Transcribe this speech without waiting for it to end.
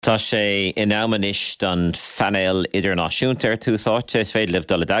Tá sé inamanis don fanel idirnáisiúnta túsáte is féidir libh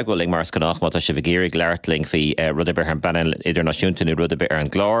dul dagwilling mars gannach má tá sé bhgéirigh leirtling fhí rudabe an banel idirnáisiúnta nó rudabe ar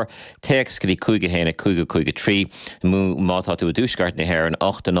an glár teex go dtí cúige héna cúige trí mú mátá tú a dúsgart na hhéir an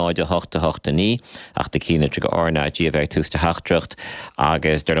 8-9-8-8-9 ach de cína trí go ána díobheith tústa heachtracht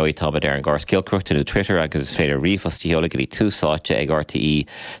agus der nóí tabad ar an gás cilcrochtta nó Twitter agus is féidir riomhostíola go dtí túsáte ag RTE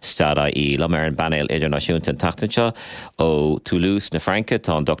stada í lamar an banel idirnáisiúnta an tachtanseo ó Toulouse na Franca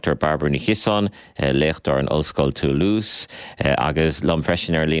tá Dr. Barbara Nichisson, lechtdar an Ulscoil Toulouse, agus lom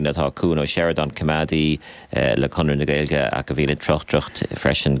freisin ar lína tá cún ó Sheridan Camadi le Conradh na Gaeilge a go bhíle trocht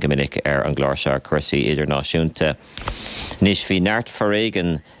freisin gomininic ar an gláirsear cuasaí idirnáisiúnta. Nis bhí neart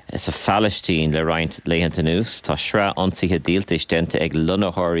forréigen sa Palestine le roinnt léhananta nús, tá sra ionsaithe díoltais dente ag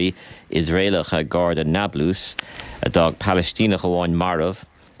lunathirí Israelacha Garda Nablus, a dag Palestínach amháin marmh,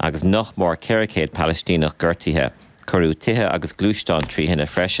 agus nach mór ceiricéad Palestínach gortaithe. Corú tithe agus glúisteán trí hinna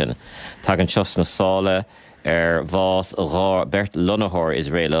freisin. Tá an seos na sála ar bhás rá bert lunathirí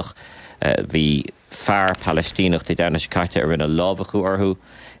Israelach hí fear Palestínach tí dearna carte ar rinne lábhachu orthú.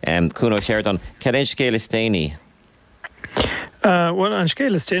 Cún ó Sheridan, cad éon scéal is déanaí? Well, an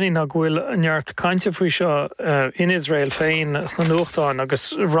scéal is déanaí ná bhfuil anheart cainte faoi seo in Israel féin sna nuachtáin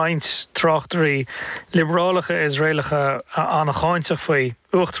agus roinnt tráchtarí librálacha Israelacha anna cháinte faoi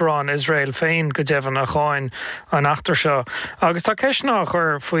Uachtarán Israel féin go deimhin a cháin an achtar seo. Agus tá ceisná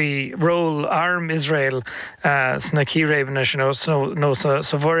chur faoi ról arm Israel sna círéimhne nó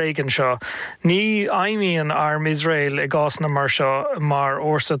sa bhóréigen seo. Ní aimíonn arm Israel i gásna mar seo mar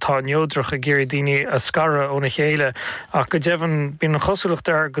orsa tá neodracha géirí daoine a scara óna chéile ach go deimhin bíon an chosúlacht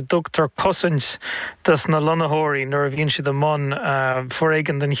ar go dúgtar cosint das na lunathirí nuair a bhíonn siad amón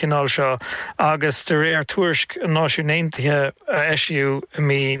bhóréigen den chinál seo agus de réir tuairisc náisiúnéontaithe eisiú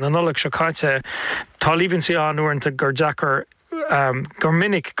mí na nulach seo caite tá líbhann sí anúanta gur deacar gur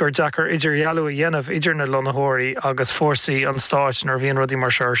minic gur deacar idir ealú a dhéanamh idir na lunathirí agus fórsaí an stáit nar bhíon rudí mar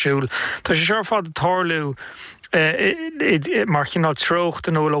seo arsúil. Tá sé seo fad tárlú mar chinál trocht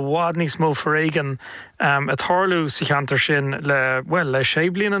an óla bhád níos mó forréigen a tharlú sa cheantar sin le sé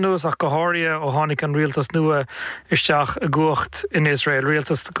bliana nuas ach go háirithe ó tháinig an rialtas nua isteach a gcuacht in Israel,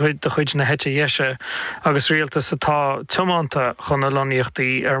 rialtas de chuid na heite dhéise agus rialtas atá tuimánta chun na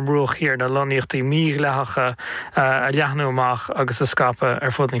loníochtaí ar an mrúch hir na loníochtaí míghleathacha a leathnú amach agus a scape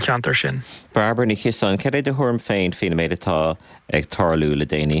ar fud an cheantar sin. Barbara Nichisson, cad é de thuairm féin fina méid atá ag tarlú le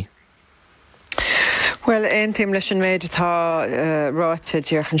déanaí? Well, ein tim leis an méid tá ráite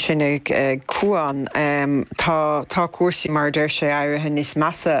dúrchan sin ag cuaán tá cuasaí mar deir sé áirithe níos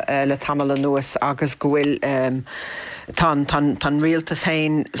measa le tamala nuas agus go bhfuil tan rialtas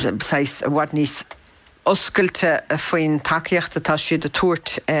hain bhhad níos oscailte faoin takeíochta tá siad a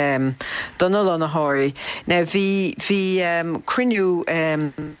tuairt donna lunathirí. Now bhí cruinniú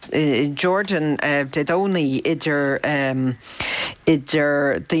Jordan de dónaí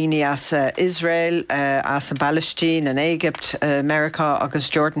idir daoine as Israel, as Palestine and Egypt, America agus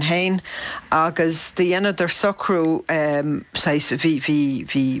Jordan hain agus dhéanamh ar socrú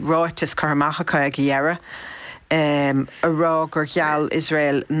bhí ráitas caramachacha ag dhearra. A rá gur gheall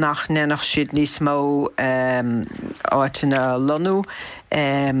Israel nach nenach siad níos mó áitina lonú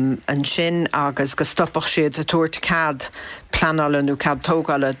an sin agus go stoppach siad a tuairt cad planálanú cad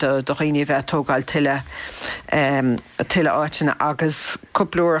tógála do dhaoine bheith tógáil tuile áitina agus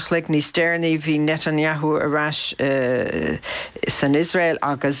cúplúach le níos déirní bhí Netanyahu arás san Israel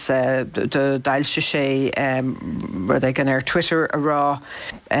agus dailse sé rud ag an ar Twitter a rá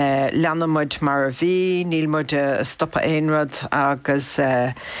leanamid mar a bhí níl muid stoppa éonrad agus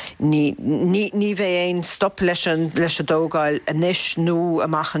ní bheith éon stop leis a dógáil a níis nó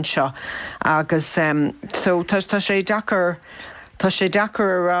amachchan seo agus so tá sé deacar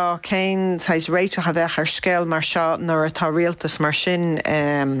rá céin táis réiteach a bheith ar scéal mar seo nuair atá rialtas mar sin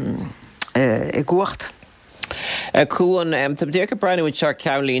i gcuacht. Cúan, tá déir go breanúin sear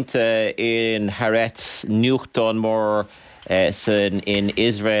ceamhlínta in Haaretz nuachtán mór in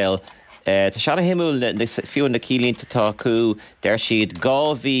Israel. Tá se a himúil fiúin na cílínta tá cú der siad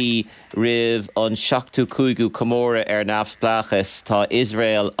gábhí rih an 7-5 comóra ar neamhsplachas tá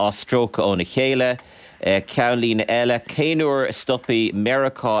Israel á stróca óna chéile. Ceanlína eile céanúir stoppaí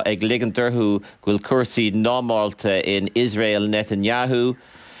America ag ligean dorthú ghfuil cuasaí námálta in Israel Netanyahu.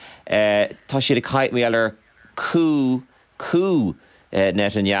 Tá siad a caiit mé eile cú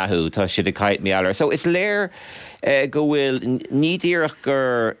Netanyahu tá siad a caiit meallar. So is léir go bhfuil ní díreach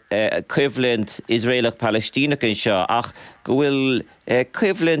gur cuimhlint Israelach Palestínach in seo ach go bhfuil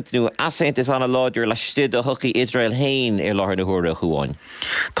cuimhlint nó asaintas anna láidir le stid a thuchaí Israel hain láthar na huaire chuáin.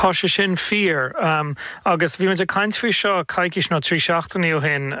 Tá sé sin fear agus bhí a caint faoi seo caiiciis nó trí seachtaí ó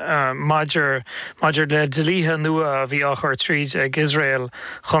hin maidir le delíthe nua a bhí á chur tríd ag Israel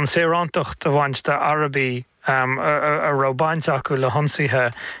chun sérantacht a bhaint de Arabí a robaint acu le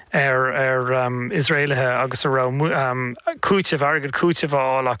honsaithe Israelathe agus a cúiteh agad cúiteh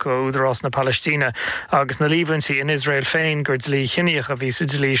áil acu údarrás na Palestína agus na líbhaintí in Israel féin gur dlí chineach a bhí sa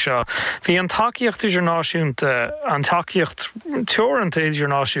dlí seo. Bhí an takeíocht idirnáisiúnta an takeíocht teoranta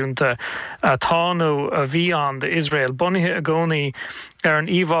idirnáisiúnta táú a bhí an de Israel bunithe a gcónaí an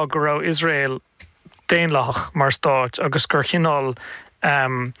íomhá go raibh Israel déanlach mar stáit agus gur chinál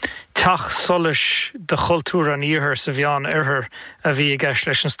teach solis de chultúr an íorthar sa bhean arthar a bhí gceist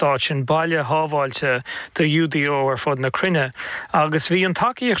leis an stáit sin baile hábháilte de UDO ar fud na cruinne. Agus bhí an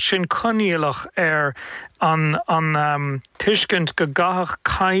takeíocht sin coníalach an tuiscint go gathach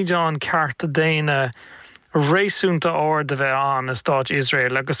caighdeán ceart a déine réisúnta áard a bheith an na Stáit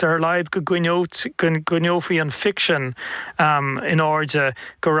Israel, agus leid go gneofaí an fiction in áde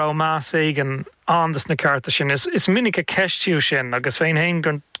go raibh más éigen andas na carta sin. Is minic a ceistú sin, agus féin hain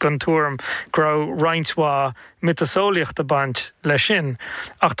gon túm go reinintá mitasóliacht a bant le sin.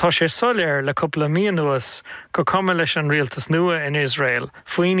 Ach tá sé soléir le coppla míon nuas go cuma leis an rialtas nua in Israel,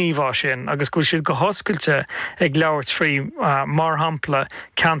 faoin íomhá sin, agus go siad go hoscailte ag leabhart frí mar hampla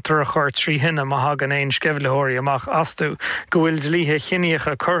cantar a chuir trí hinne má hagan éon scebhleóirí amach asú, go bhfuil dlíthe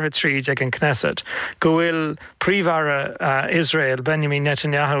chineacha curtha tríd ag an Knesset, go bhfuil príomhhara Israel Benjamin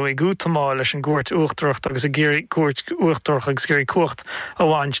Netanyahu ag útamáil leis an gúirt uachtarach agus a géirí gúirt uachtarach agus géirí cuacht a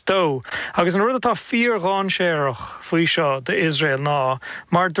bhaint dó. Agus an rud atá fíorghán séireach faoi seo de Israel ná,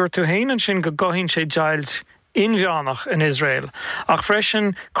 mar dúirt tú héanaan sin go gcóthíonn sé jailt inmheánach in Israel. Ach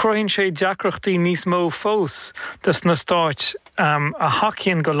freisin croithíonn sé deacrachtaí níos mó fós dus na Stáit a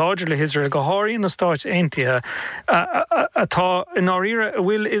haciann go láidir le Israel go háiríonn na Stáit Aontaithe atá in áíre a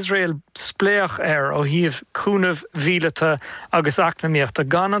bhfuil Israel spléach ó híomh cúnamh mhíleata agus acnamíocht a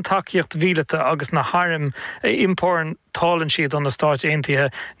gan an takeíocht mhíleata agus na hairm impórin tálann siad an na Stáit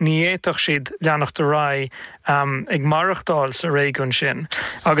Aontaithe ní éadach siad leannacht de rá ag marachtáil sa réigiún sin.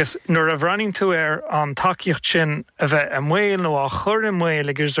 Agus nuair a bhranning tú an takeíocht sin a bheith amhail nó a chur amhail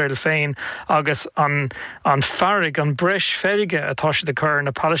ag Israel féin agus an farrig an breis ferige atá siad a chur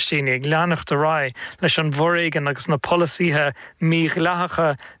na Palestíine ag leannacht de rá leis an bhóréigen agus na polasíthe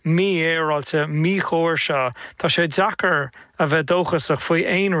míghleathacha mí-éireáilte mí-chóirse tá sé deacair a bheith dóchasach faoi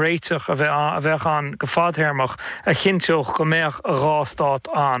éon réiteach a bheith an go fadthéarmach a chinteoch go méach a rá stát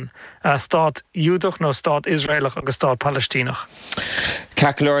an. Stát Júdach nó stát Israelach agus stát Palestínach.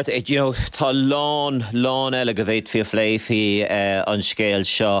 Caclord, tá lán eile go bhéit fio phléifi an scéal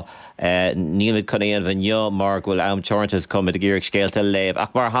seo nílamid chunaíon bhainne mar bhfuil am teorntas cumid a ggéirigh scéalta léamh.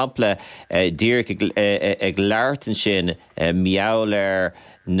 Ach mar hampla díreach ag leirtan sin meabhléir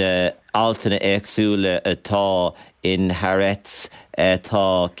na altainna éagsúla atá in Haaretz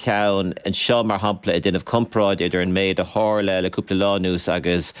tá ceann an seo mar hampla a duineh compráid idir an méid a hála le cúpla lánús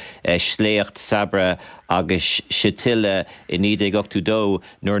agus sléocht sabra agus sitile in 1982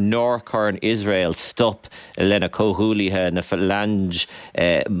 nuair nóirchán Israel stop lena cóthúlaithe na phalange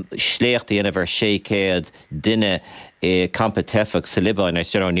sléochtaí ana bhar 600 duine campa tefach sa Libáin ag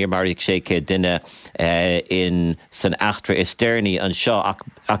níor maríoh 600 duine in san achtra Isterní an seo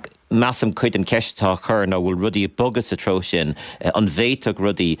ach massam cuid an ceistá chur nó bhfuil rudaí bogus a tro sin an bhéiteach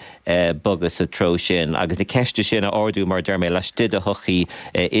rudaí bogus a tro sin agus na ceiste sin a ordú mar dermé le stid a thuchaí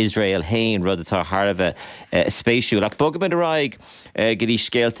Israel hain rud atá Harbheith spéisiúil ach bogam an raig go dtí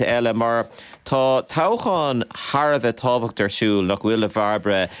scéalta eile mar tá toghcháin Harbheith tábhacht arsúil nach bhfuil a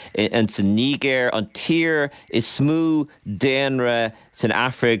bharbre an san Níger an tír is smú déanra san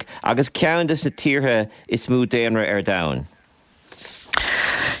Afraic agus ceann sa tíortha is smú déanra ar domhan.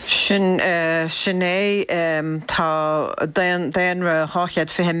 Sinné tá déanra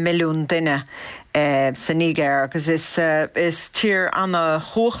 850 milliún duine sa Níger agus is tír anna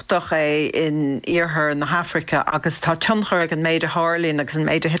thuchtach in iarthar na Hafraice agus tá tionchar an méid a hálín agus an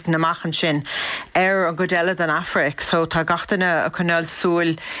méid a hitan amachchan sin an go déile an Afraic, so tá gatainna a chuneil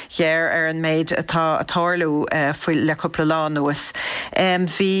súil dhéar an méid atá atálú foiil le cúpla lá nuas.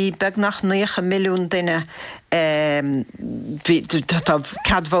 Bhí beagnach 9 milliún duine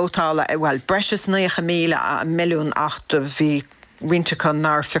cadmhótála bhfuil breis 9 milliún 8 bhí wintecha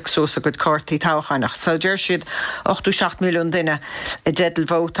nar fixús a go cortaí táchainach. So deir siad 8-7 milliún duine a dedal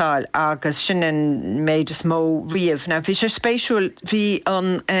vótáil agus sin méid is mó riamh. Na bhí sé spéisiúil hí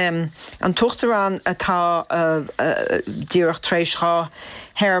an tuchtarán atá díreach tréis rá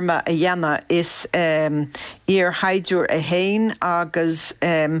herma a dhéana is ar haidiúr a héin agus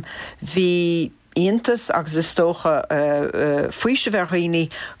hí Iontas agus is tócha fuise bherghine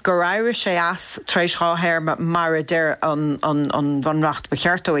go raibh sé as tréis ráthirma mar a deir an bhanreacht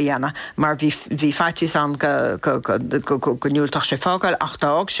becheartó a dhéana, mar bhí feitis an go nniúltach sé fágáil ach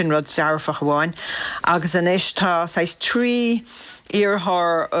dág sin rud dearfach bháin agus an is tá trí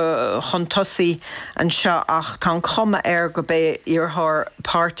Iarthar chun tosaí an seo ach tá cuma go bé iarthar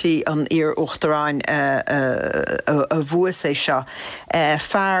pártaí an Iar Uachtaráin a bhuas é seo.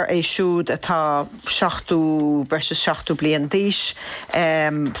 Fear é siúd atá 7 bliain díos,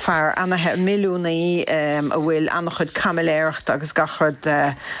 fear anathe milliúnaí a bhfuil annachchud camiléireacht agus gachard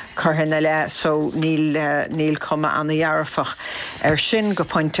chuthanna le so níl cuma anna dhearfach sin go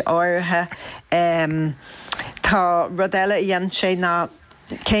pointe áirithe. Tá rud eile dhéan sé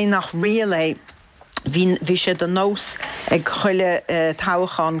cé nach rialé hí sé do nós ag chuile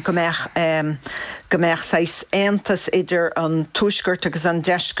tábhacháin go mbeadh seis aontas idir an túisgurt agus an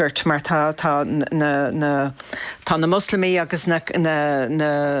deisgurt mar tá na muslimí agus na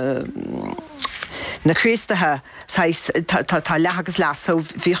Chrístathe tá leathagus leas, so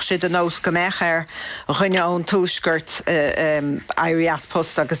bhíoh siad an nós go mbeadh chuine ón túisgurt éirí as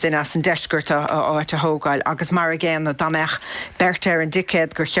post agus duine as an deisgurt áit a thógáil agus mar a ggéanna dá mbeadh beirt ar an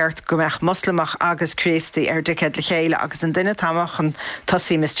dicéad gur cheart go mbeadh muslimach agus Chrístaí ar dicéad le chéile agus an duine tamach an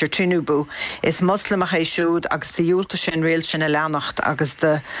tosaí Mr. Tinubu is muslimach é siúd agus de dúlta sin réal sin a leannacht agus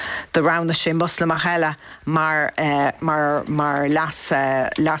de rana sé muslimach eile mar las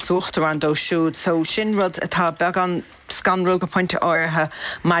uachtar an dó siúd, so sin rud atá beagán scanrúil go pointe áirithe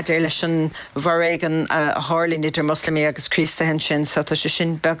maidir leis an bharréigen a hálín idir muslimí agus Chrísta hen sin, so tá sé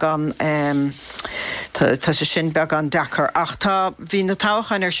sin beagán dechar. Ach tá hí na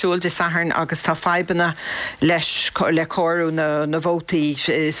táchain ar siúil de saharn agus tá feibanna leis le choirú na bhótaí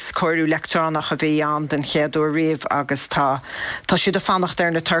is choirú lectránach a bhí an den chéadú riamh agus tá siad a fannacht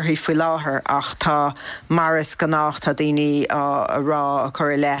ar na torthaí faoi láthair ach tá maris gannácht tá daoine rá a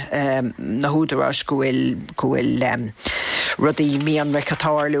chuir le na húdarás go bhfuil rudí míon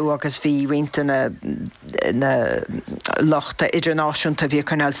recatárlú agus bhí rianta na lochta idirnáisiúnta bhí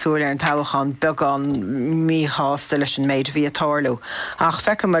chuneil súil ar an tábhacháin beagán míáasta leis an méid bhí atárlú. Ach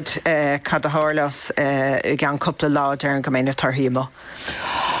feicimid cad a hálas i gan coppla láid ar an goména tarthaíma.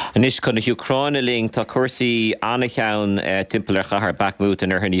 Anis chun na Ucráine ling tá cuasaí anna cheann timpeall ar chathair Bakhmut in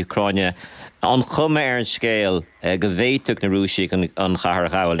na Ucráine an chuma ar an scéal go bhhéiteach na rúsí an chathair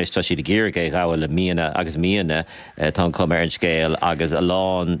ghabhfuil is tá siad géirge ghabhfuil le míana agus míana tá an chuma ar an scéal agus a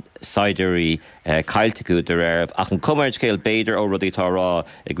lán saidirí cailteú de raibh ach an chuma ar an scéal beidir ó rudí tá rá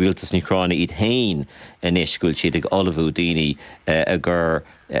ag bhfuiltas na Ucráine iad hain inis gúil siad ag olbhú daoine a gur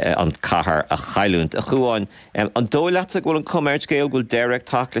an chathair a chailúnt a chuáin. An dóileata bhfuil an chuma ar an scéal bhfuil deireadh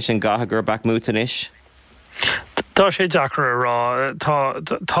tach leis an gatha gur Bakhmut inis? Tá sé deachra rá,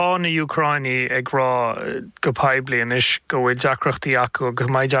 tá na Ucráine ag rá go paibbliain is go bhfuil deacreachtaí acu go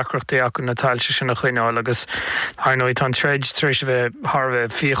mbeidh deacreachtaí acu na tailse sin na chuineáil agus tharnóid an treid tréis bheith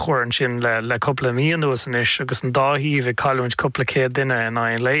tharbheith fíochúir sin le coppla míonús inis agus an dáthíomh ag caiúint coppla céad duine in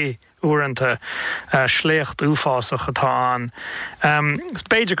an lé uaireanta sléocht uafásach atá an. Is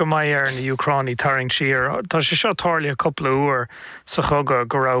beidir go mbeidh ar na Ucráine taring siar, tá sé seo tarlaí a coppla uair sa chugad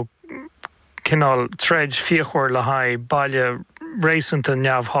go raibh cinál treid fíochúir le haidh baile réasúnta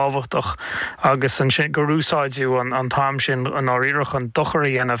neamhthbhachtach agus an sin go rúsáidú an táim sin an áireach an dochar a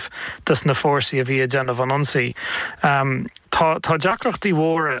dhéanamh dus na fórsaí a bhí a déanamh an ionsaí. Tá deacreachtaí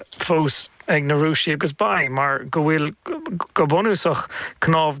mhóra fós ag na rúsí agus bain, mar go bhfuil go bunúsach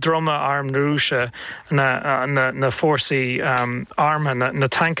cnámh droma arm na rúise na fórsaí arma na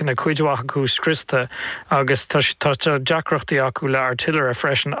tancan na cuideach acu scrista agus tá deacreachtaí acu le artillear a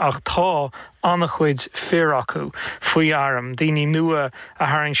freisin ach tá anna chuid fear acu faoi arm daoine nua a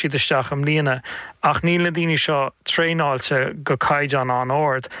thairng siad isteach am líana ach níl na daoine seo tréáilte go caid an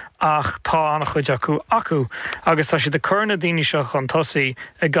ord ach tá anna chuid acu agus tá siad de chur na daoine seo chun tosaí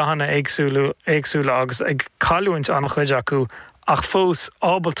ag gahanna éagsúla agus ag cailúint anna chuid acu ach fós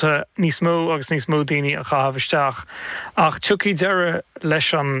ábalta níos mó agus níos mó daoine a chahabhaisteach. Ach tuí deire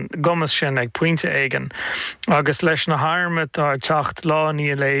leis an gomas sin ag puinte aigen, agus leis na háirme tá teacht lá ní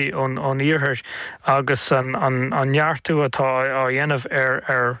lé ón íorthir agus an neartú atá á dhéanamh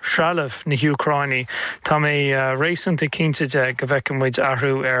ar srealamh na Ucráine. Tá mé rééisanta cínteide go bhfeicean muid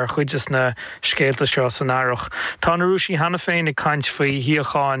athhrú ar chuideas na scéalta seo san áireach. Tá na rúsí hena féin ag caint faoi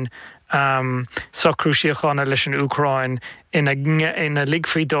híocháin socrúsíochána leis an Ucráin ina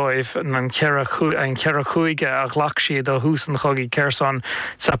ligfaí dóibh an ceara chuige a ghlach siad ó hús an chogaí Kherson,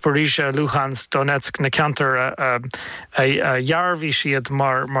 Zaporizhia, Luhansk, Donetsk na ceantar a dhearbhí siad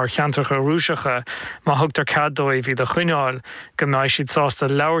mar cheantarcha rúiseacha má thugtar caddóibh hí de chuineáil go mbeidh siad sásta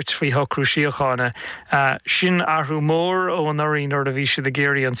labhairt faoi socrúsíochána. Sin athhrú mór ó an oirí nuair a bhí siad a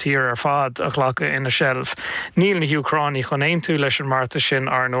géirí an tír ar fad a ghlacha ina shelf. Níl na Ucráine chun éon tú leis an marta sin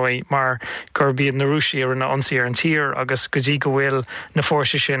ar nói mar gur bíad na Rúsí ar naionsaí ar an tír agus dí go bhfuil na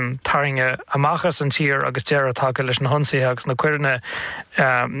fórsa sin taringe amachchas an tír agus deire take leis na honsaí agus na cuireanna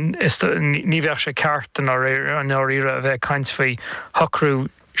ní bheadh sé ceart an áíre a bheith caint faoi hocrú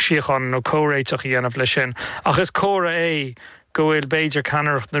síocháin nó córéiteach í dhéanamh lei sin. Agus córa é go bhfuil beidir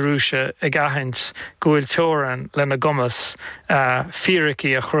canarach na Rúise ag aithint go bhfuil teoran le na gomas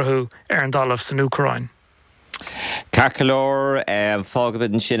fíricí a chruthú ar an dalamh san Ucráin. Carcalór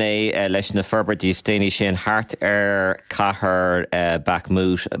fágabid sin é leis na Ferberdí déine sin hart ar cahar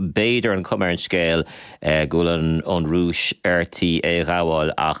Bakhmut béidir an cumar an scéal gúlan an rúis airtí é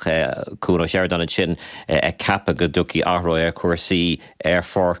ráháil ach cúna Sheridan sin cappa go duci áhró ar cuasaí ar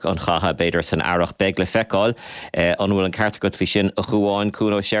forc an chatha béidir san airach beg le feicáil an bhfuil an carta go fi sin a chuáin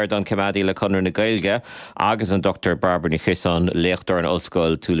cúna Sheridan Cemadí le chunar na Gaeilge agus an Dr. Barbara Ní Chisan léachtar an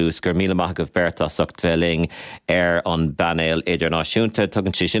Ollscoil Toulouse gur míle maithagah berta socht bheling ar an banéil idirnáisiúnta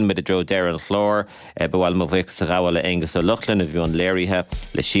tugann si sin mid a dro deir an chlór bhfuil mo bhic sa ráhfuil agus ó Luchlan a bhí an léirithe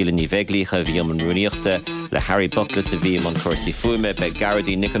le síle ní bheglícha bhí an rúníochta le Harry Buckles a bhí an cuasaí fuime be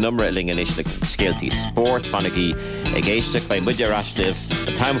garadí nic an numra ling an isle scéaltaí sport fannaí ag éisteach bei muidir aislih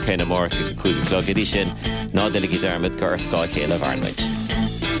a taimcéine mór go chuig glogidí sin ná deigi dermid gur scáil chéile bharnmuid.